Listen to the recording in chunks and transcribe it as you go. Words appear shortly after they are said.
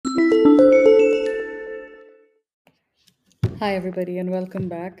Hi, everybody, and welcome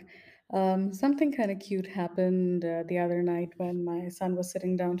back. Something kind of cute happened the other night when my son was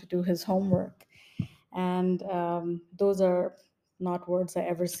sitting down to do his homework. And those are not words I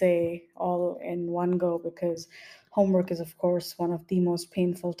ever say all in one go because homework is, of course, one of the most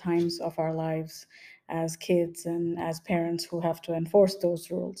painful times of our lives as kids and as parents who have to enforce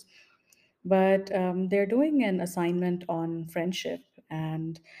those rules. But they're doing an assignment on friendship,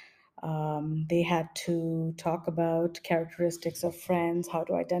 and they had to talk about characteristics of friends, how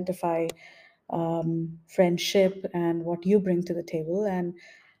to identify friendship, and what you bring to the table. And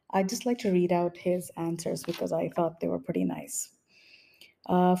I'd just like to read out his answers because I thought they were pretty nice.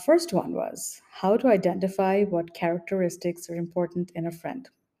 First one was how to identify what characteristics are important in a friend.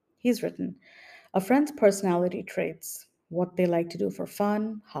 He's written a friend's personality traits, what they like to do for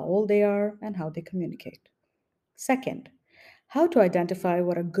fun, how old they are, and how they communicate. Second, how to identify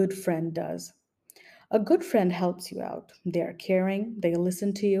what a good friend does. A good friend helps you out. They are caring, they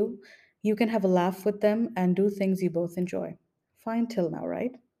listen to you. You can have a laugh with them and do things you both enjoy. Fine till now,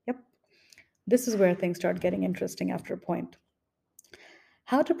 right? Yep. This is where things start getting interesting after a point.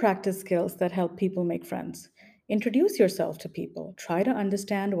 How to practice skills that help people make friends. Introduce yourself to people. Try to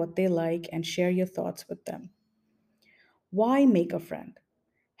understand what they like and share your thoughts with them. Why make a friend?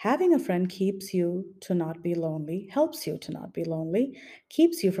 Having a friend keeps you to not be lonely, helps you to not be lonely,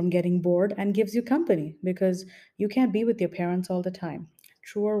 keeps you from getting bored, and gives you company because you can't be with your parents all the time.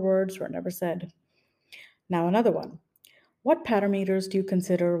 Truer words were never said. Now, another one. What parameters do you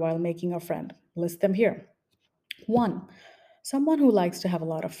consider while making a friend? List them here. 1. Someone who likes to have a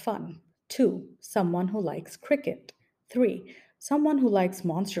lot of fun. 2. Someone who likes cricket. 3. Someone who likes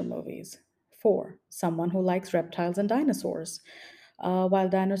monster movies. 4. Someone who likes reptiles and dinosaurs. While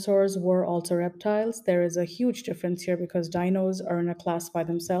dinosaurs were also reptiles, there is a huge difference here because dinos are in a class by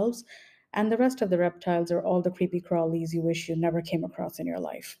themselves, and the rest of the reptiles are all the creepy crawlies you wish you never came across in your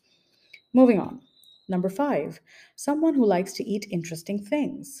life. Moving on. Number 5, someone who likes to eat interesting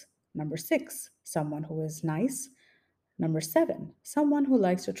things. Number 6, someone who is nice. Number 7, someone who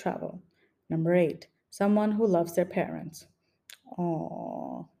likes to travel. Number 8, someone who loves their parents.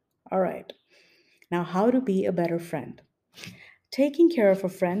 Oh, all right. Now, how to be a better friend? Taking care of a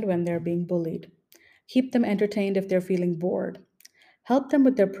friend when they're being bullied. Keep them entertained if they're feeling bored. Help them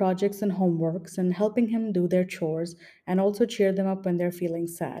with their projects and homeworks and helping him do their chores and also cheer them up when they're feeling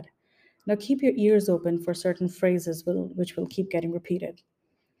sad. Now keep your ears open for certain phrases which will keep getting repeated.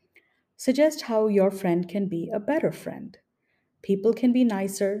 Suggest how your friend can be a better friend. People can be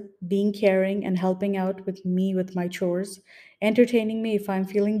nicer, being caring and helping out with me with my chores, entertaining me if I'm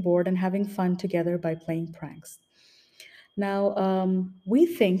feeling bored, and having fun together by playing pranks. Now, we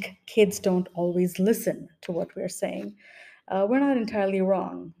think kids don't always listen to what we're saying. We're not entirely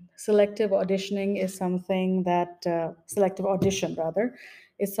wrong. Selective audition rather,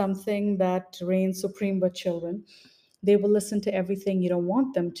 is something that reigns supreme with children. They will listen to everything you don't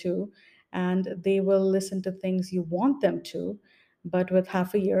want them to, and they will listen to things you want them to, but with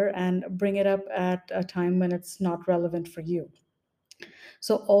half a ear and bring it up at a time when it's not relevant for you.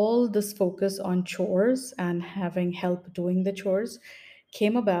 So, all this focus on chores and having help doing the chores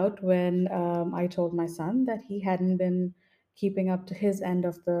came about when I told my son that he hadn't been keeping up to his end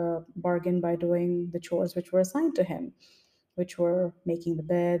of the bargain by doing the chores which were assigned to him, which were making the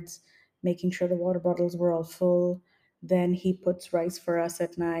beds, making sure the water bottles were all full. Then he puts rice for us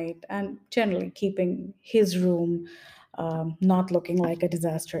at night and generally keeping his room not looking like a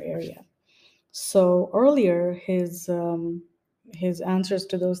disaster area. So earlier, his answers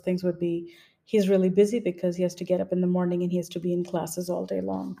to those things would be he's really busy because he has to get up in the morning and he has to be in classes all day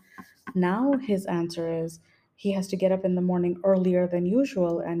long. Now his answer is he has to get up in the morning earlier than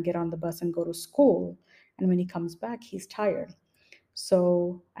usual and get on the bus and go to school. And when he comes back, he's tired.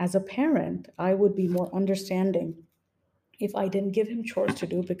 So as a parent, I would be more understanding if I didn't give him chores to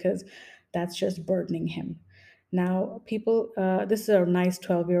do because that's just burdening him. Now, this is a nice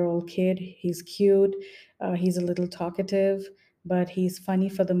 12-year-old kid. He's cute, he's a little talkative, but he's funny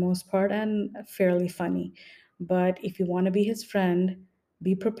for the most part and fairly funny. But if you want to be his friend,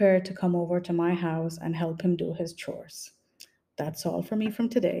 be prepared to come over to my house and help him do his chores. That's all for me from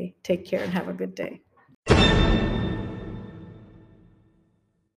today. Take care and have a good day.